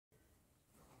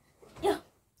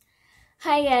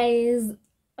Hi guys.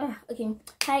 Okay.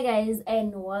 Hi guys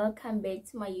and welcome back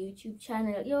to my YouTube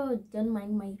channel. Yo, don't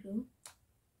mind my room.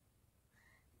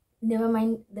 Never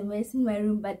mind the mess in my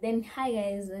room. But then hi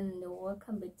guys and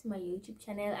welcome back to my YouTube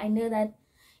channel. I know that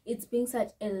it's been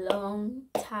such a long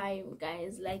time,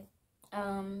 guys. Like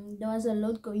there was a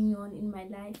lot going on in my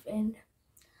life and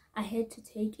I had to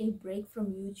take a break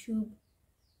from YouTube.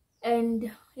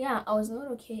 And yeah, I was not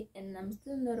okay and I'm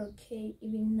still not okay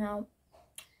even now.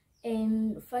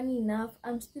 And funny enough,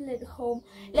 I'm still at home.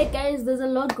 Like guys, there's a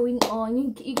lot going on.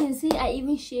 You can see I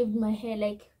even shaved my hair.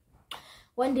 Like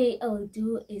one day I'll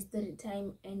do a story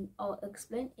time and I'll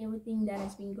explain everything that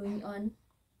has been going on,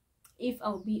 if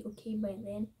I'll be okay by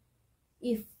then.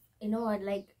 If you know what,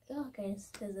 like, oh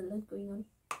guys, there's a lot going on.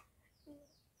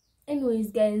 Anyways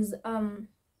guys,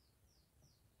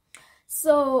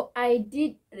 so I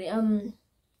did you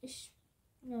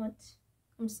know what,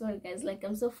 I'm sorry guys, like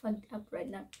I'm so fucked up right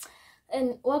now.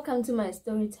 And welcome to my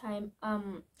story time.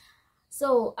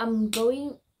 So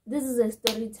this is a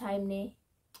story time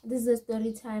this is a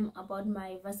story time about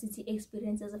my varsity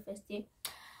experience as a first year.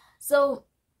 So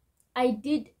I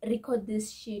did record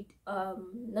this shit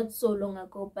not so long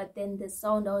ago, but then the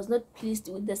sound, I was not pleased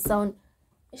with the sound.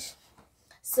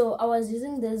 So I was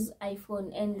using this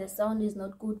iPhone and the sound is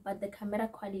not good, but the camera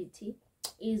quality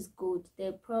is good.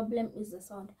 The problem is the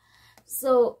sound.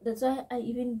 So that's why I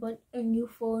even bought a new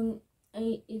phone.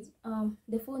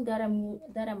 The phone that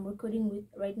I'm recording with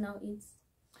right now is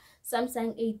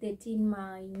Samsung A13,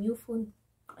 my new phone,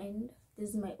 and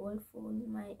this is my old phone,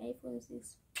 my iPhone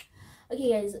 6. Okay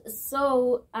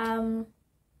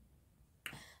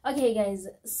guys,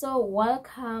 so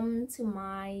welcome to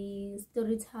my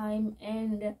story time.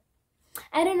 And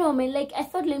I don't know, man, like I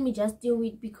thought let me just do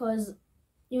it because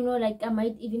you know, like I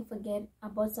might even forget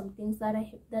about some things that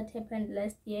happened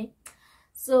last year.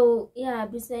 So yeah,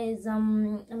 besides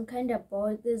I'm kind of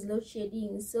bored, there's load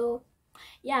shedding. So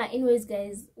yeah, anyways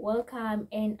guys, welcome,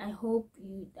 and I hope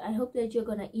that you're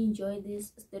gonna enjoy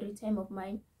this story time of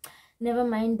mine. Never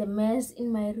mind the mess in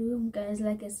my room, guys.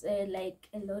 Like I said, like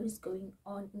a lot is going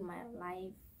on in my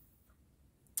life,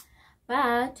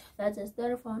 but that's a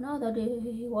story for another day.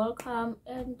 Welcome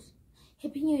and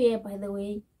happy new year, by the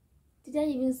way. Did I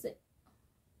even say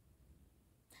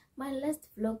my last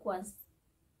vlog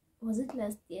was it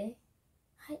last year?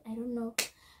 I don't know.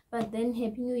 But then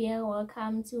happy new year,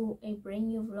 welcome to a brand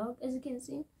new vlog. As you can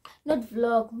see, not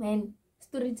vlog, man,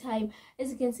 story time.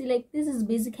 As you can see, like this is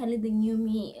basically the new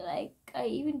me. Like I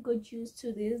even got used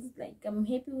to this. Like I'm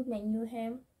happy with my new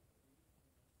hair,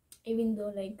 even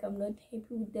though like I'm not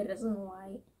happy with the reason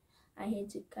why I had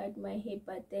to cut my hair,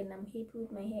 but then I'm happy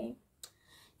with my hair.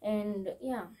 And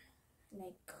yeah,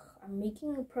 like I'm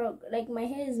making like my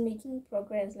hair is making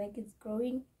progress, like it's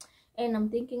growing, and I'm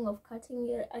thinking of cutting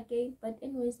it again. But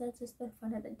anyways, that's a story for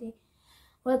another day.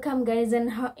 Welcome guys, and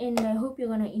I hope you're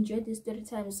gonna enjoy this story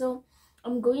time. So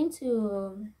I'm going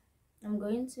to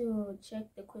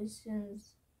check the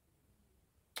questions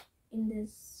in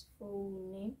this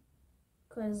phone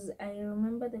because I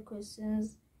remember the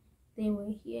questions, they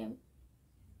were here.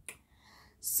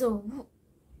 So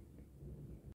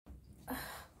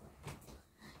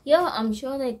yeah, I'm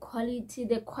sure the quality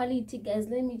guys,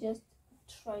 let me just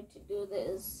try to do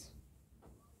this.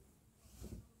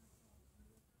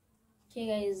 Okay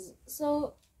guys,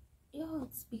 so yo,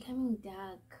 it's becoming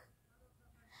dark.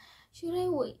 Should I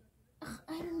wait?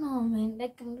 I don't know, man,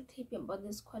 like I'm not happy about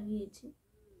this quality.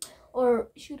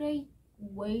 Or should I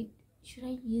wait? Should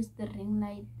I use the ring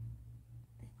light?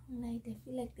 I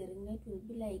feel like the ring light will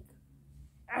be like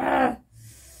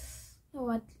you know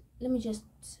what, let me just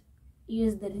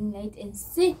use the ring light and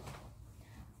see.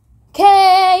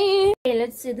 Okay,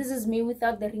 let's see. This is me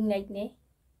without the ring light, ne?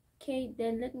 Okay,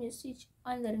 then let me switch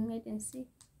on the ring light and see.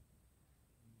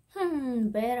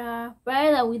 Better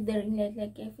with the ring light.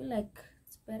 Like I feel like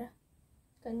it's better.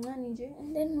 And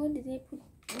then what did I put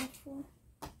my phone?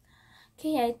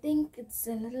 Okay, I think it's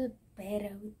a little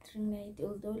better with ring light.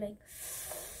 Although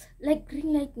like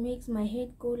ring light makes my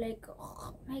head go like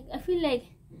I feel like,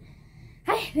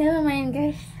 hi, never mind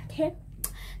guys. Okay,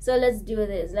 so let's do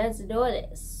this.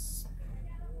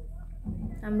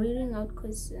 I'm reading out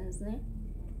questions, ne?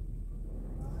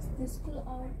 Is the school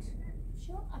out?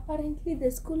 Sure, apparently the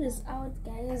school is out,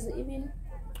 guys, even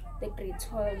the grade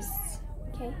 12s.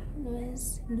 Okay,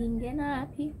 anyways,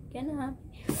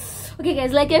 okay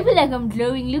guys, like I feel like I'm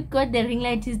glowing. Look what the ring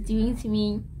light is doing to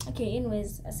me. Okay,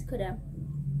 anyways, as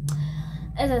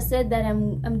I said that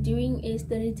I'm doing a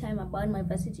story time about my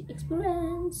varsity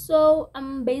experience. So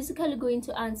I'm basically going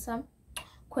to answer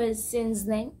questions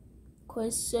then.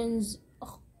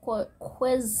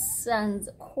 questions.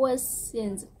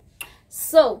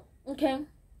 So okay,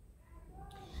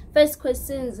 first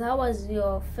questions: how was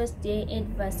your first day at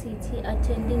varsity,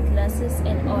 attending classes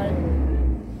and all?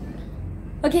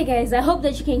 Okay guys, I hope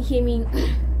that you can hear me.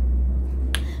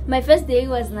 My first day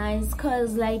was nice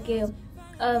because like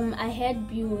I had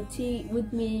Beauty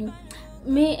with me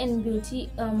and Beauty.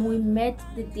 We met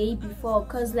the day before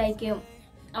because like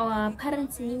our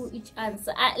parents knew each other,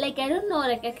 so I don't know,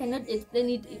 like I cannot explain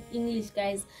it in English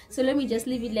guys, so let me just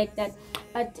leave it like that.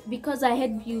 But because I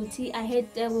had Beauty, I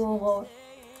had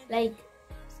like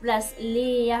plus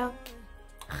Leia,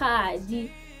 Khadi,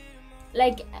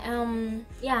 like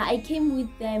yeah, I came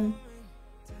with them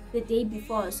the day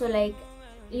before, so like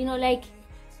you know, like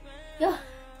yeah,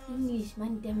 English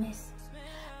man, demes.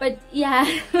 But yeah.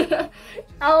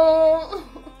 Oh,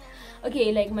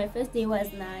 okay, like my first day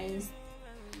was nice.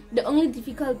 The only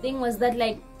difficult thing was that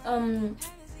like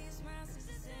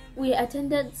we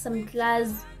attended some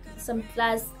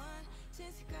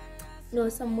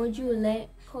module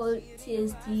called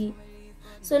TSD.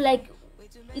 So like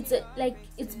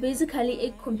it's basically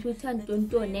a computer and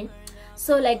don't.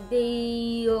 So like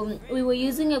we were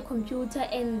using a computer,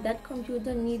 and that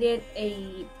computer needed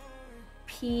a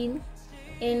pin,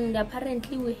 and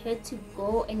apparently we had to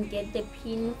go and get the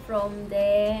pin from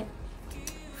the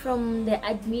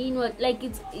admin. Like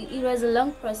it was a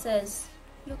long process.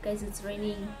 Yo guys, it's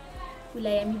raining.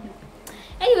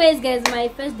 Anyways guys, my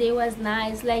first day was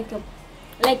nice. Like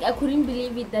I couldn't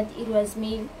believe it that it was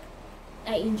me.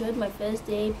 I enjoyed my first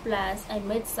day, plus I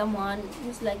met someone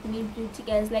who's like me, Beauty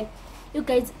guys. Like you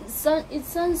guys, it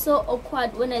sounds so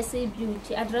awkward when I say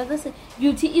Beauty. I'd rather say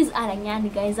Beauty is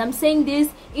Alanyan guys. I'm saying this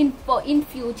in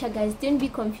future guys, don't be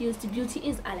confused. Beauty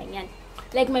is Alanyan.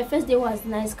 Like my first day was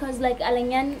nice because like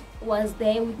Alanyan was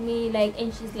there with me, like,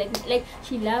 and she's like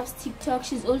she loves TikTok.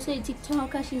 She's also a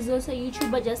TikToker, she's also a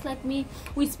YouTuber just like me.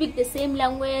 We speak the same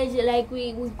language. Like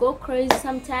we go crazy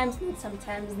sometimes, not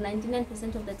sometimes,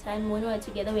 99% of the time when we're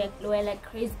together we're like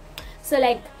crazy. So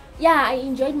like yeah, I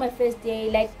enjoyed my first day.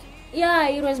 Like yeah,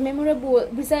 it was memorable.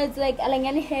 Besides, like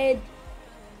Alanyan had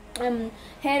an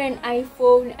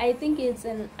iPhone. I think it's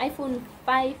an iPhone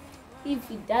 5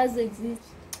 if it does exist,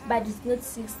 but it's not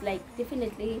 6, like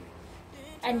definitely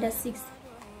under 6.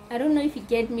 I don't know if you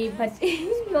get me, but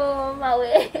no my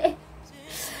way.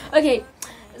 Okay,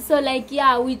 so like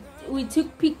yeah, we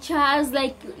took pictures,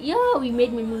 like yeah, we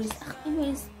made memories.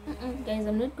 Anyways, guys,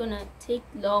 I'm not gonna take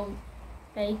long.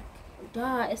 Like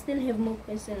I still have more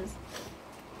questions.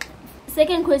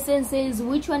 Second question says,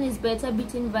 which one is better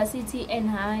between varsity and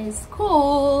high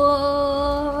school?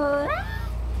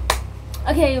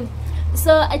 Okay,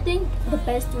 so I think the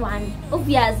best one,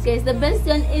 obvious guys, the best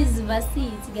one is varsity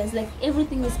guys. Like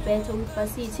everything is better with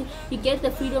varsity. You get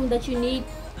the freedom that you need,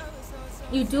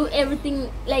 you do everything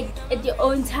like at your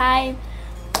own time,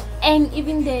 and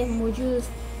even the modules,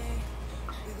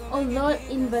 although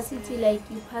in varsity like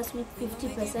you pass with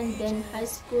 50%, then high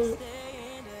school.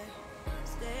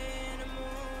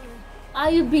 Are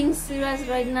you being serious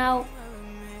right now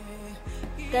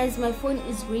guys? My phone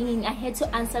is ringing, I had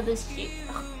to answer this shit.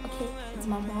 Okay, it's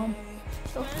my mom.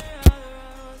 So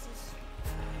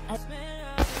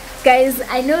guys,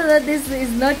 I know that this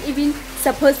is not even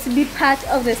supposed to be part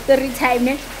of the story time,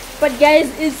 but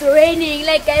guys, it's raining.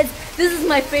 Like guys, this is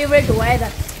my favorite weather.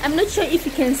 I'm not sure if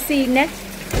you can see it.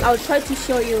 I'll try to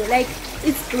show you. Like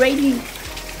it's raining.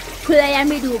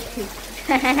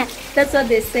 That's what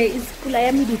they say, it's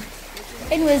kulayamidu.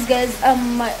 Anyways guys,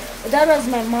 that was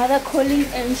my mother calling,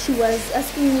 and she was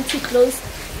asking me to close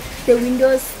the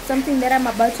windows, something that I'm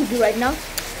about to do right now.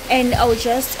 And I'll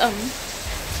just I'm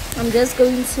just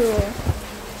going to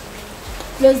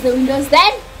close the windows,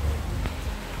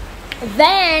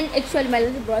 then actually my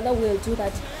little brother will do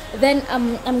that. Then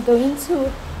I'm going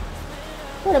to,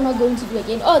 what am I going to do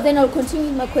again? Oh, then I'll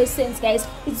continue my questions guys.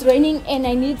 It's raining, and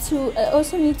I need to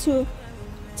also need to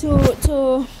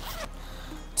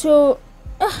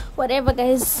whatever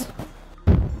guys.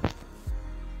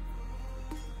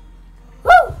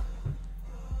 Woo!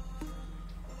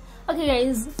 Okay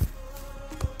guys,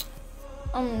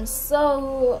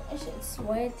 so it's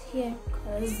wet here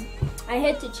because I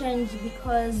had to change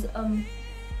because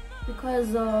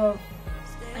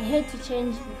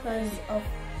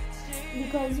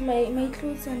my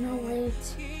clothes are now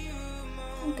wet.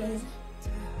 Okay,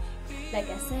 like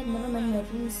I said, my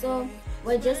room, so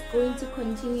we're just going to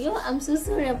continue. I'm so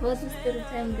sorry about this story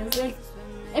time guys. Like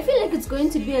I feel like it's going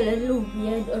to be a little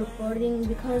weird or boring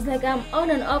because like I'm on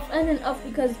and off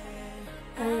because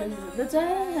that's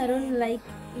why I don't like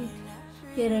it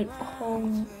here at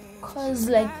home, cause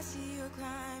like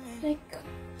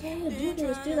Yeah, do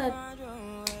this, do that.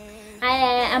 I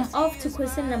am off to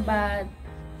question number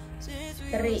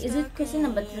 3. Is it question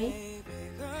number 3?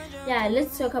 Yeah,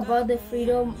 let's talk about the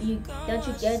freedom that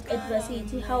you get at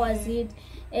varsity. How was it,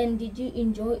 and did you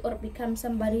enjoy or become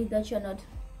somebody that you're not?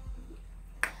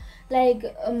 Like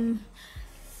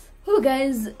oh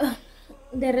guys,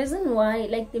 the reason why,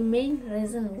 like the main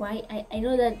reason why, I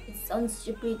know that it sounds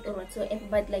stupid or whatsoever,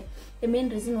 but like the main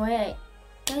reason why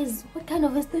guys, what kind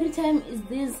of a story time is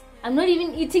this? I'm not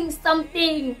even eating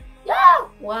something. Yeah,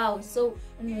 wow. So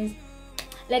anyways,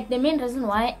 like the main reason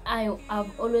why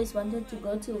I've always wanted to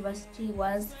go to varsity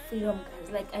was freedom,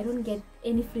 guys. Like I don't get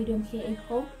any freedom here at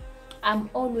home. I'm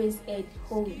always at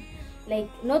home. Like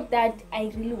not that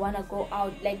I really want to go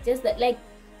out, like just that, like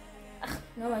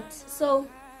no what. So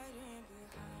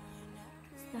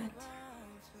that,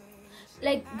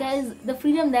 like guys, the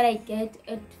freedom that I get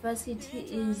at varsity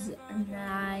is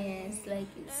nice. Like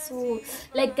it's so,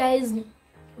 like guys,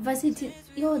 varsity,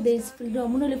 yo, there's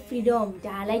freedom, only freedom.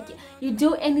 Yeah, like you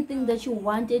do anything that you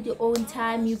want at your own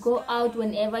time. You go out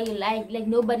whenever you like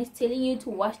nobody's telling you to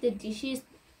wash the dishes.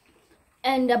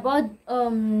 And about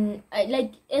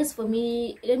like as for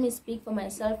me, let me speak for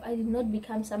myself. I did not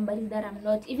become somebody that I'm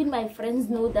not. Even my friends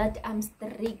know that I'm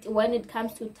strict when it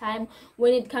comes to time,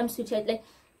 when it comes to church. Like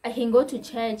I can go to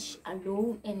church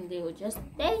alone and they will just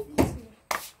stay.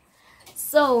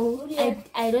 So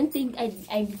I don't think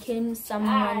I became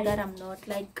someone that I'm not.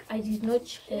 Like I did not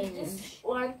change.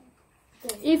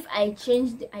 If I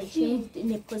changed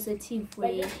in a positive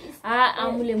way.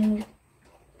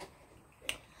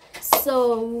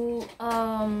 So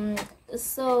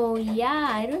yeah,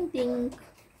 I don't think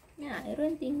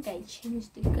I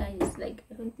changed, guys. Like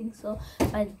I don't think so.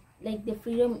 But like the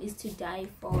freedom is to die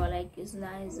for. Like it's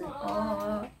nice.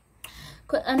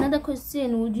 Another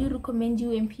question: would you recommend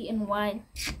UMP and why?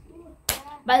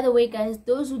 By the way, guys,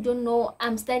 those who don't know,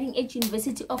 I'm studying at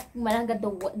University of Mpumalanga.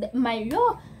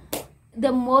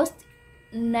 The most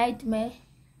nightmare.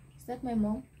 Is that my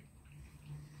mom?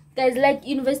 Guys, like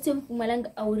University of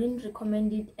Mpumalanga, I wouldn't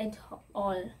recommend it at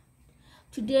all.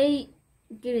 Today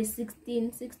it is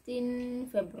 16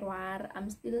 February. I'm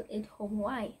still at home.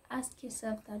 Why? Ask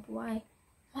yourself that. Why?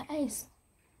 My eyes.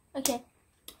 Okay,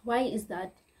 why is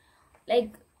that?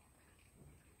 Like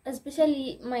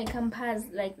especially my campus,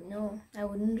 like no, I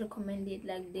wouldn't recommend it.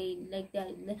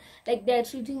 Like they're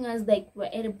treating us like we're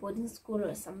at a boarding school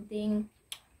or something.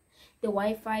 The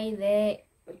Wi-Fi there,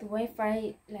 the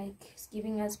Wi-Fi like is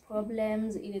giving us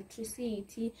problems.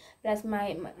 Electricity, plus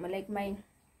my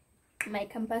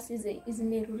campus is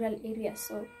in a rural area,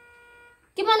 so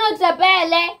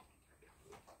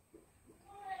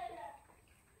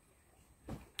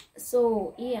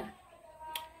so yeah.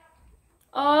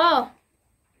 Oh,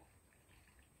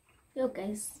 yo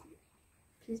guys,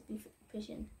 please be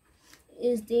patient.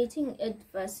 Is dating at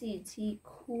varsity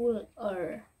cool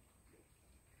or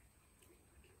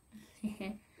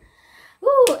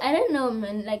ooh, I don't know,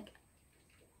 man. Like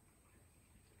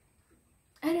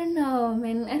I don't know,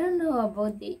 man. I don't know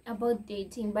about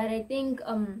dating, but I think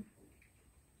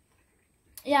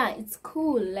yeah, it's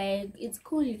cool. Like it's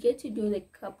cool. You get to do the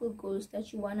couple goals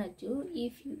that you wanna do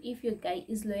if your guy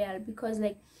is loyal, because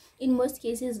like in most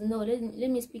cases, no. Let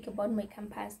me speak about my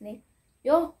campus.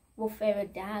 Yo, we're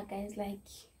favorite guys. Like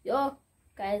yo,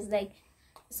 guys, like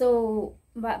so.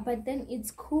 But then it's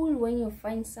cool when you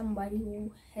find somebody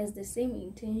who has the same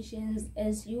intentions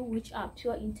as you, which are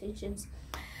pure intentions.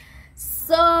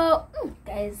 So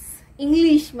guys,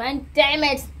 English, man, damn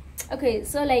it. Okay,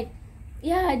 so like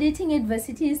yeah, dating at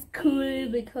varsity is cool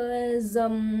because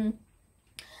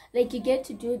like you get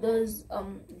to do those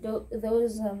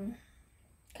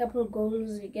couple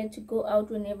goals. You get to go out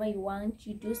whenever you want.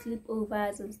 You do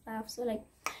sleepovers and stuff. So like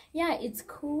yeah, it's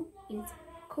cool. It's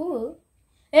cool.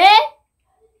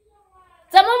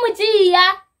 Sama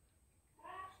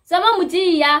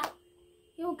mujia.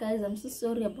 Yo guys, I'm so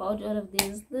sorry about all of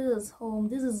this. This is home.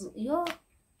 This is yo.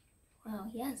 Wow,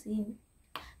 yes,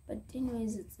 but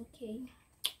anyways, it's okay.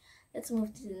 Let's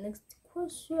move to the next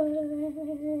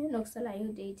question. Noxala,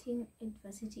 you dating at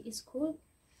varsity is cool?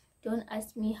 Don't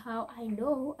ask me how I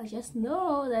know. I just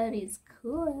know that it's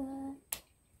cool.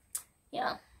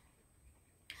 Yeah.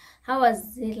 How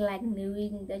was it like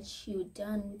knowing that you're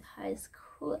done with high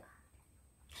school?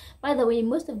 By the way,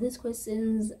 most of these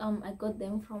questions I got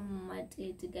them from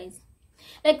Madrid, guys.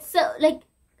 Like so, like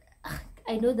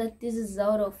I know that this is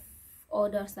out of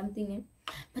order or something,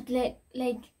 but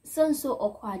like sounds so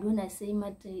awkward when I say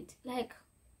Madrid. Like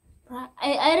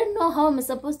I don't know how I'm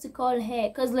supposed to call her,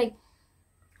 because like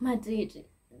Madrid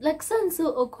like sounds so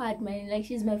awkward, man. Like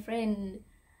she's my friend.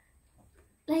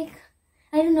 Like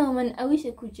I don't know, man. I wish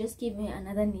I could just give her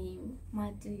another name.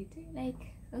 Madrid.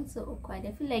 Like, that's so awkward.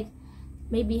 I feel like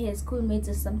maybe her schoolmates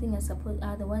or something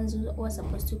are the ones who were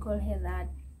supposed to call her that.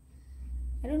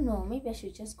 I don't know. Maybe I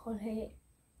should just call her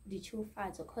the True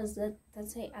Father, because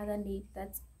that's her other name.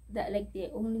 That's like the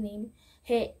only name.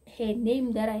 Her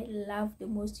name that I love the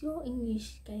most. Your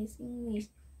English, guys, English.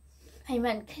 Hey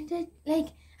man, can't I like?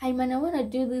 Hey man, I wanna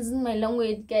do this in my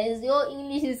language, guys. Your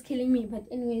English is killing me. But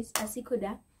anyways,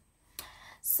 asikoda.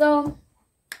 So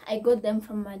I got them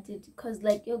from Madrid because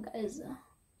like yo guys,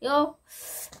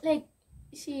 like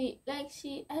she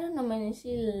I don't know, man.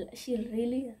 She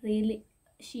really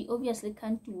she obviously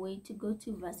can't wait to go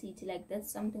to varsity. Like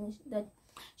that's something that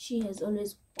she has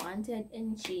always wanted,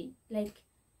 and she like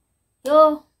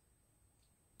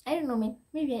I don't know, man.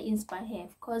 Maybe I inspire her.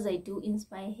 Of course I do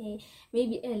inspire her,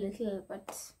 maybe a little,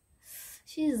 but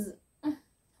she's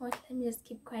what, let me just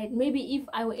keep quiet. Maybe if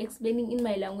I were explaining in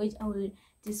my language I will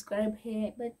describe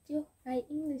her, but my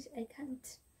English I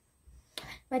can't.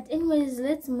 But anyways,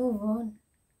 let's move on.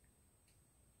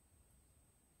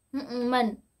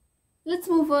 Man, let's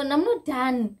move on. I'm not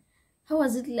done. How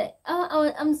was it like?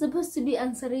 I'm supposed to be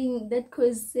answering that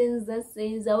question that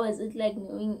says how was it like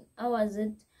knowing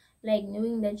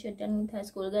that you're done with high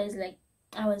school, guys. Like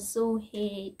I was so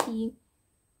happy.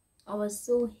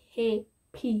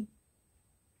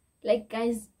 Like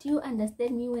guys, do you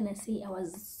understand me when I say I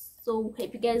was so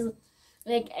happy, guys?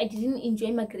 Like I didn't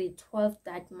enjoy my grade 12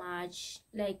 that much.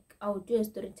 Like I'll do a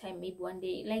story time maybe one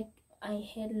day. Like I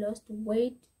had lost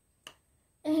weight,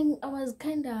 and I was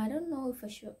kind of, I don't know if I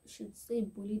should say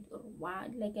bullied or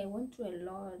what. Like I went through a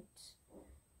lot,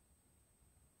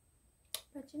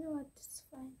 but you know what, it's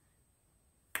fine.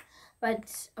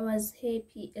 But I was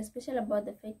happy, especially about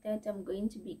the fact that I'm going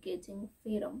to be getting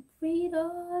freedom.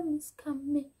 Freedom is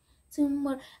coming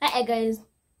tomorrow. Hey guys,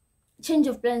 change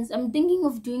of plans. I'm thinking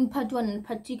of doing part 1 and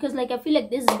part 2 because like I feel like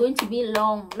this is going to be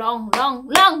long.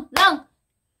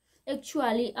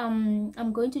 Actually,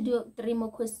 I'm going to do 3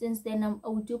 more questions, then I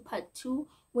will do part 2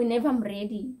 whenever I'm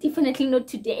ready. Definitely not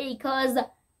today, because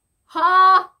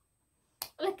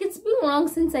like it's been long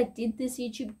since I did this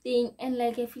YouTube thing, and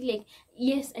like I feel like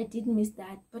yes, I did miss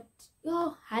that, but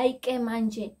I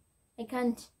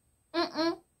can't.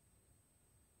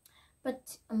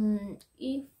 But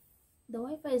if the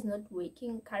Wi-Fi is not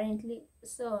working currently,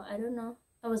 so I don't know.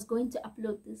 I was going to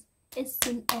upload this as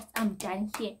soon as I'm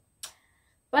done here,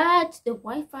 but the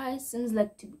Wi-Fi seems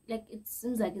like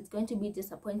it's going to be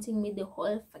disappointing me the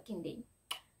whole fucking day.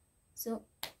 So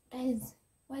guys,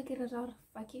 why get it out of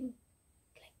fucking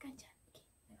okay,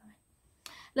 never mind.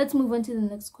 Let's move on to the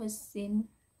next question.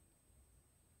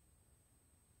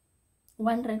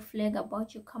 1 red flag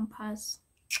about your campus.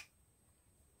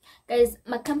 Guys,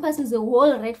 my campus is a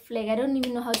whole red flag. I don't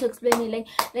even know how to explain it.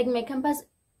 Like my campus,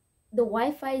 the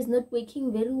Wi-Fi is not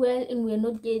working very well, and we're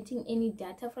not getting any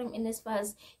data from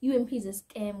NSFAS. UMP is a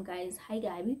scam, guys. Hi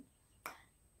Gabi.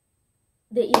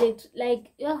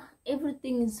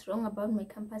 Everything is wrong about my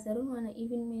campus. I don't want to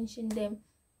even mention them.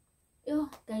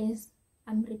 Guys,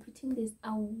 I'm repeating this.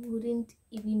 I wouldn't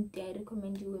even dare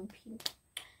recommend UMP.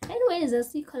 Anyways,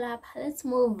 as we collab, let's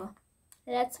move.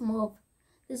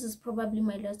 This is probably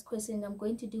my last question. I'm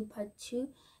going to do part 2,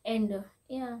 and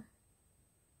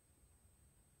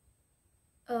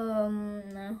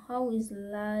how is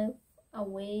life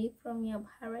away from your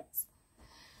parents?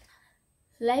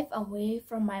 Life away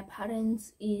from my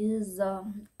parents is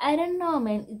I don't know,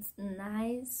 man. It's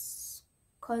nice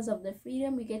because of the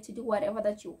freedom. You get to do whatever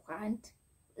that you want.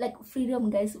 Like freedom,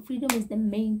 guys. Freedom is the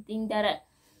main thing that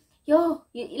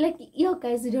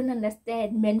guys, you don't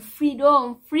understand, man.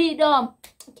 Freedom.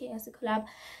 Okay, as a collab,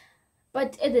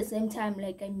 but at the same time,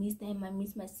 like I miss them. I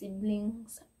miss my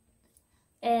siblings,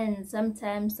 and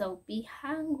sometimes I'll be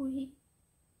hungry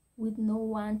with no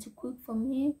one to cook for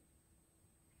me.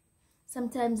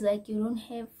 Sometimes like you don't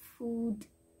have food,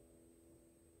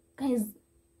 guys.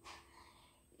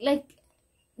 Like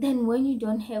then when you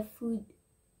don't have food,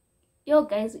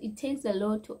 guys, it takes a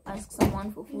lot to ask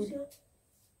someone for food.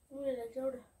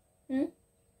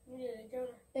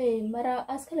 Hey, Mara,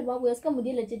 ask her about where's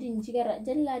Kamudila Jedin Jigara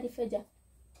Jella di Feja.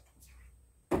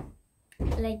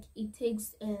 Like it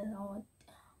takes a lot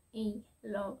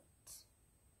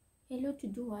to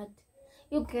do what?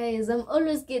 You guys, I'm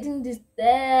always getting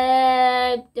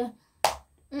disturbed.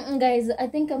 Guys, I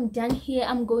think I'm done here.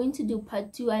 I'm going to do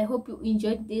part 2. I hope you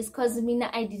enjoyed this, because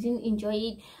I didn't enjoy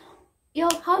it.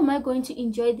 How am I going to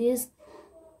enjoy this?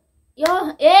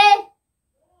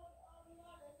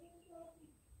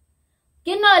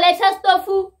 Let's have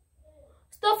stofu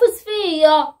is free,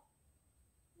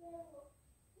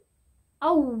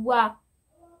 Awwa.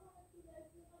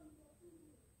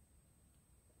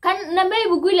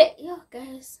 Yo,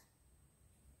 guys,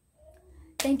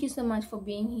 thank you so much for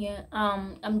being here.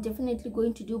 I'm definitely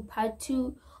going to do part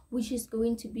 2, which is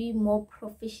going to be more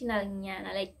professional.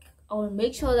 Like, I will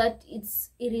make sure that it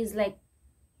is like,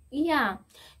 yeah,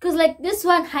 because like this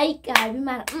one, hi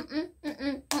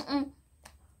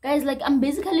guys, like I'm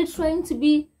basically trying to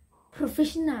be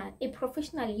professional, a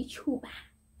professional YouTuber.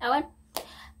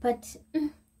 But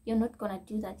you're not gonna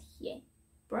do that here,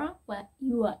 bro. Well,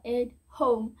 you are at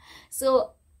home,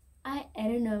 so I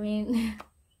don't know, man.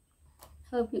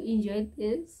 Hope you enjoyed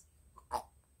this,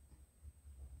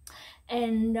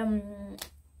 and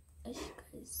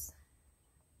guys,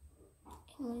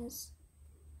 anyways,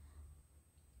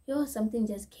 yo, something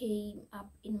just came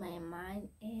up in my mind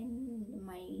and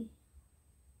my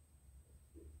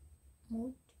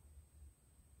mood.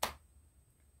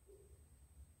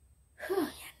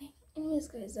 Anyways,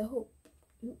 guys, I hope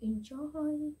you enjoy.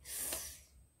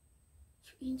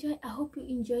 I hope you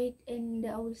enjoyed, and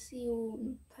I will see you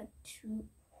in part 2,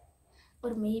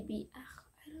 or maybe I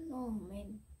don't know,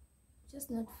 man,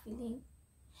 just not feeling.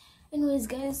 Anyways,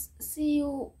 guys, see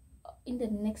you in the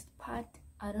next part.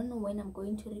 I don't know when I'm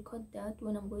going to record that,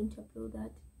 when I'm going to upload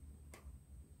that.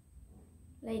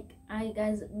 Like,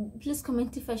 guys, please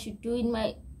comment if I should do in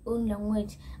my own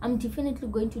language. I'm definitely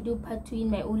going to do part 2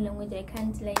 in my own language. I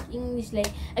can't like English.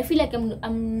 Like, I feel like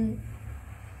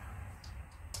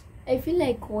I feel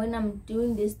like when I'm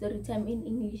doing this story time in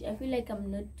English, I feel like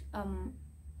I'm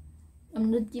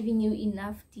not giving you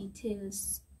enough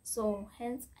details. So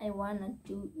hence I wanna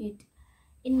do it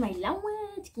in my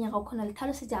language.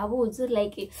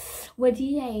 Like, what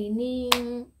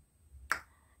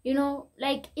you know,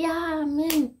 like, yeah,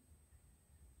 man.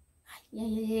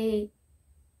 Yeah.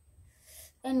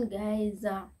 And guys,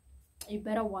 you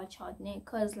better watch out,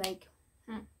 cause like,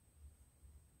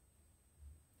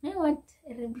 you know what?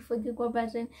 Before the go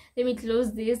button, let me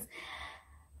close this.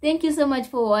 Thank you so much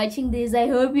for watching this. I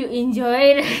hope you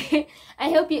enjoyed. I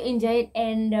hope you enjoyed,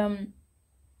 and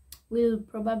you will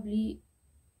probably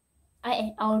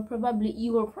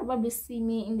see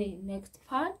me in the next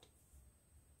part,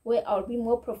 where I'll be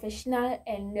more professional,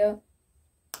 and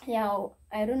yeah,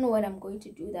 I don't know when I'm going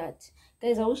to do that,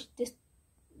 guys. I wish this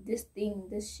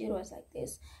shit was like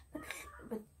this,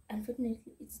 but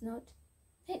unfortunately it's not.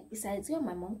 Hey, besides, when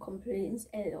my mom complains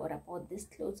a lot about these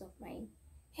clothes of mine,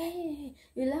 hey,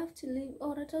 you love to live.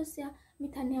 Oh,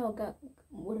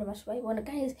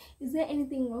 guys, is there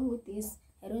anything wrong with this?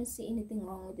 I don't see anything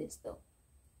wrong with this though.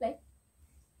 Like,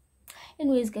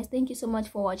 anyways, guys, thank you so much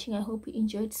for watching. I hope you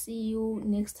enjoyed. See you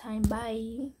next time.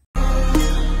 Bye.